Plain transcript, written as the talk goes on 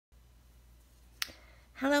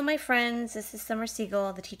Hello, my friends. This is Summer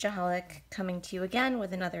Siegel, the Teachaholic, coming to you again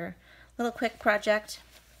with another little quick project.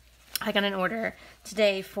 I got an order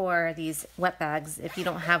today for these wet bags. If you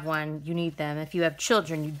don't have one, you need them. If you have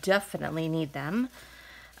children, you definitely need them.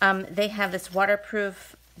 They have this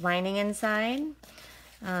waterproof lining inside.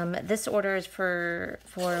 This order is for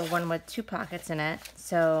one with 2 pockets in it,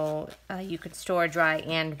 so you could store dry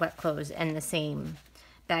and wet clothes in the same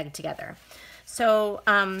bag together. So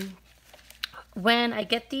when I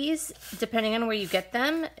get these, depending on where you get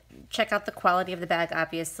them, check out the quality of the bag,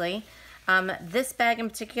 obviously. This bag in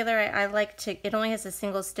particular, I like to, it only has a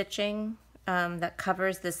single stitching that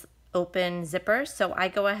covers this open zipper, so I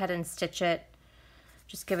go ahead and stitch it,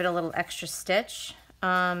 just give it a little extra stitch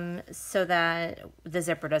so that the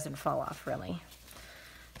zipper doesn't fall off, really.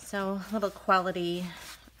 So a little quality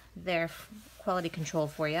there, quality control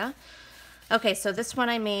for you. Okay, so this one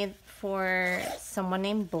I made for someone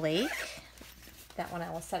named Blake. That one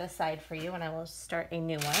I will set aside for you, and I will start a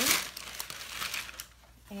new one.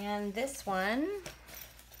 And this one,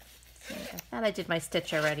 I thought I did my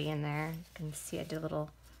stitch already in there. You can see I did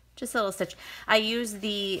just a little stitch. I use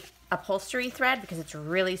the upholstery thread because it's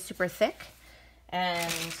really super thick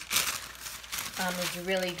and it's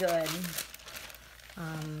really good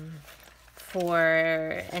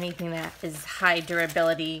for anything that is high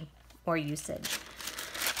durability or usage.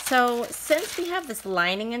 So since we have this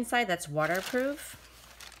lining inside that's waterproof,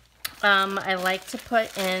 I like to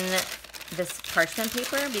put in this parchment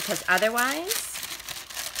paper because otherwise,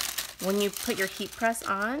 when you put your heat press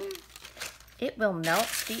on, it will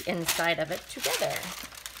melt the inside of it together.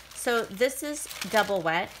 So this is double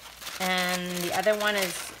wet, and the other one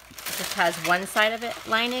just has one side of it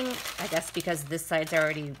lining, I guess because this side's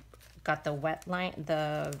already got the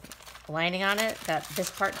lining on it, that this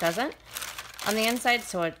part doesn't on the inside,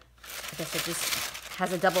 so I guess it just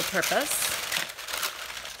has a double purpose.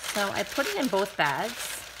 So I put it in both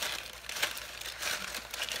bags,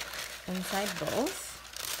 inside both.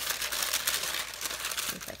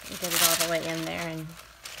 See if I can get it all the way in there and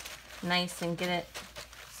nice and get it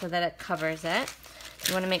so that it covers it.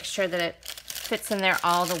 You want to make sure that it fits in there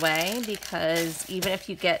all the way, because even if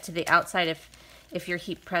you get to the outside, if your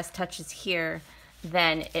heat press touches here,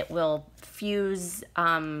 then it will fuse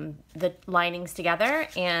the linings together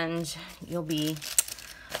and you'll be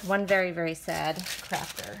one very, very sad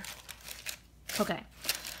crafter. Okay,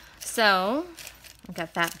 so I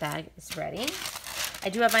got that bag is ready. I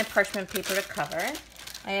do have my parchment paper to cover.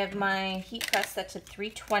 I have my heat press set to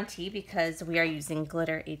 320 because we are using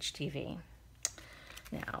glitter HTV.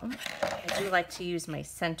 Now, I do like to use my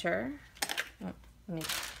center. Let me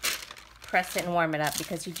press it and warm it up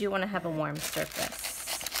because you do want to have a warm surface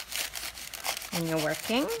when you're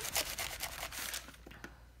working.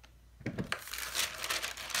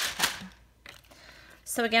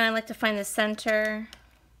 So again, I like to find the center.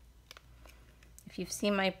 If you've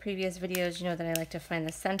seen my previous videos, you know that I like to find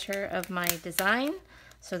the center of my design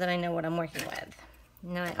so that I know what I'm working with.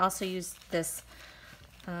 Now I also use this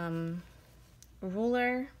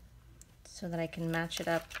ruler so that I can match it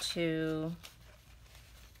up to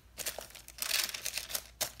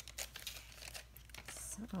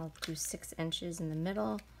I'll do 6 inches in the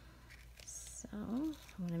middle. So I'm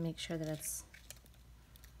going to make sure that it's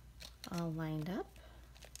all lined up.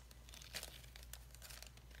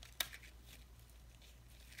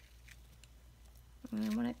 And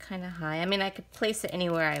I want it kind of high. I mean, I could place it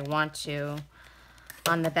anywhere I want to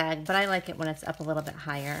on the bag, but I like it when it's up a little bit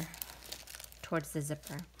higher towards the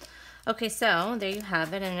zipper. Okay, so there you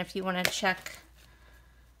have it. And if you want to check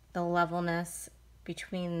the levelness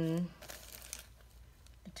between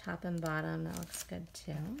the top and bottom, that looks good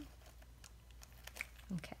too.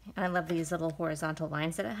 Okay, and I love these little horizontal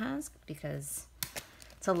lines that it has because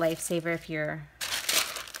it's a lifesaver if you're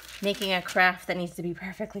making a craft that needs to be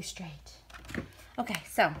perfectly straight. Okay,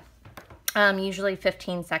 so usually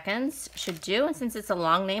 15 seconds should do, and since it's a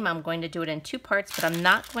long name, I'm going to do it in 2 parts, but I'm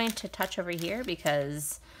not going to touch over here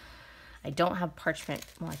because I don't have parchment.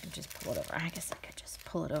 Well, I can just pull it over. I guess I could just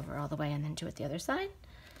pull it over all the way and then do it the other side.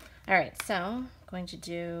 All right, so I'm going to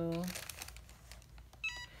do,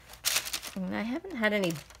 and I haven't had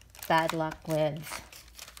any bad luck with,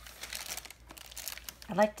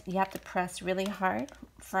 you have to press really hard,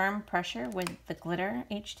 firm pressure with the glitter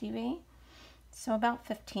HTV. So about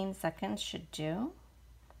 15 seconds should do.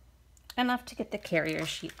 Enough to get the carrier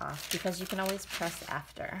sheet off because you can always press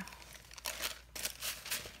after.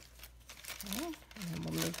 Okay, and then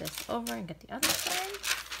we'll move this over and get the other side.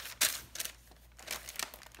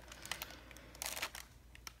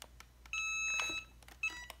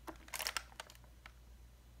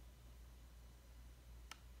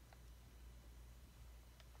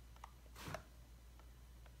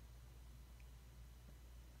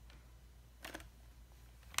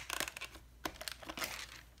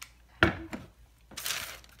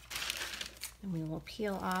 And we will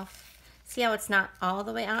peel off. See how it's not all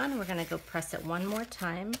the way on? We're gonna go press it one more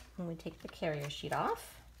time when we take the carrier sheet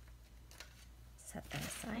off. Set that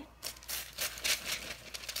aside.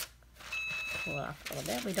 Pull it off a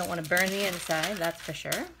little bit. We don't want to burn the inside, that's for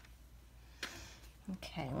sure.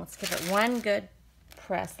 Okay, let's give it one good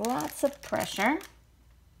press. Lots of pressure.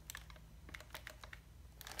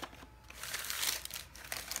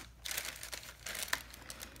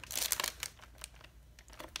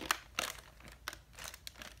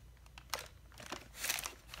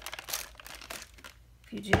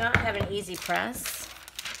 If you do not have an easy press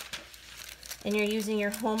and you're using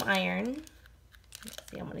your home iron,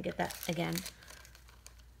 let's see, I'm going to get that again.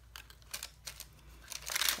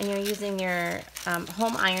 And you're using your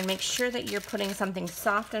home iron, make sure that you're putting something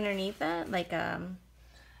soft underneath it, like a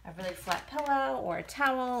really flat pillow or a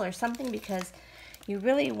towel or something, because you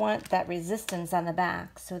really want that resistance on the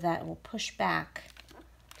back so that it will push back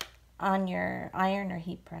on your iron or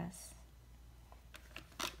heat press.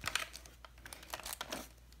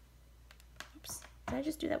 Oops, did I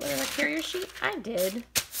just do that with a carrier sheet? I did.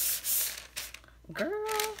 Girl.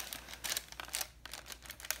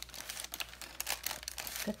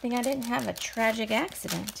 Good thing I didn't have a tragic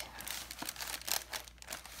accident.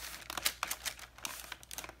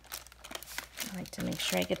 I like to make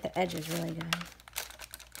sure I get the edges really good.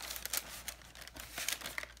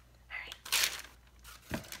 All right,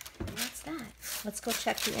 and that's that. Let's go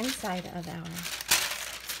check the inside of our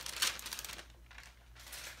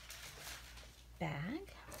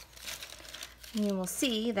bag. And you will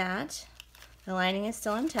see that the lining is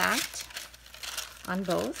still intact on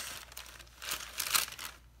both.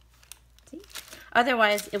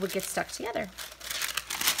 Otherwise, it would get stuck together.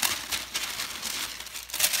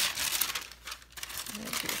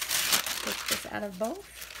 Take this out of both.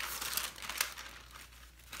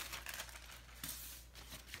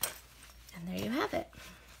 And there you have it.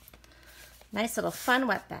 Nice little fun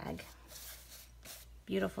wet bag.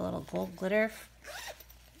 Beautiful little gold glitter.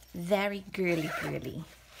 Very girly girly.